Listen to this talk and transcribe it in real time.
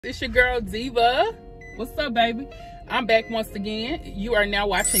It's your girl Diva. What's up, baby? I'm back once again. You are now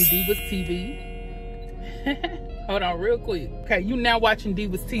watching Diva's TV. Hold on real quick. Okay, you now watching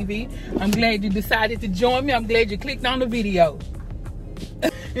Diva's TV. I'm glad you decided to join me. I'm glad you clicked on the video.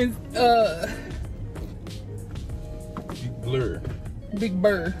 And, Big blur. Big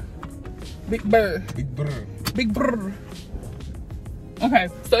burr. Big burr. Big blur. Big burr. Okay,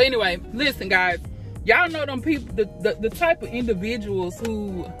 so anyway, listen guys. Y'all know them people, the type of individuals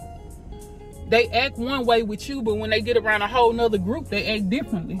who they act one way with you, but when they get around a whole nother group, they act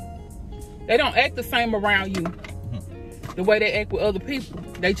differently. They don't act the same around you. The way they act with other people.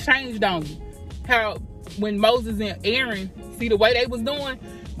 They changed on you. How when Moses and Aaron, see the way they was doing,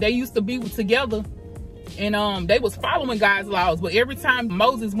 they used to be together and they was following God's laws, but every time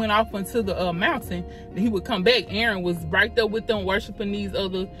Moses went off into the mountain, he would come back. Aaron was right there with them worshiping these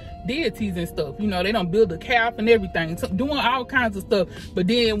other deities and stuff. You know, they don't build a calf and everything, so doing all kinds of stuff. But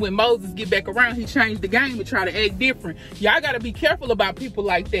then when Moses get back around, he changed the game and try to act different. Y'all got to be careful about people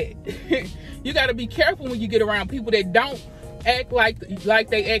like that. You got to be careful when you get around people that don't act like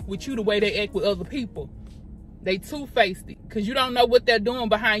they act with you the way they act with other people. They two-faced it, because you don't know what they're doing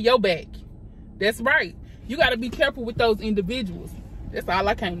behind your back. That's right. You got to be careful with those individuals. That's all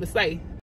I came to say.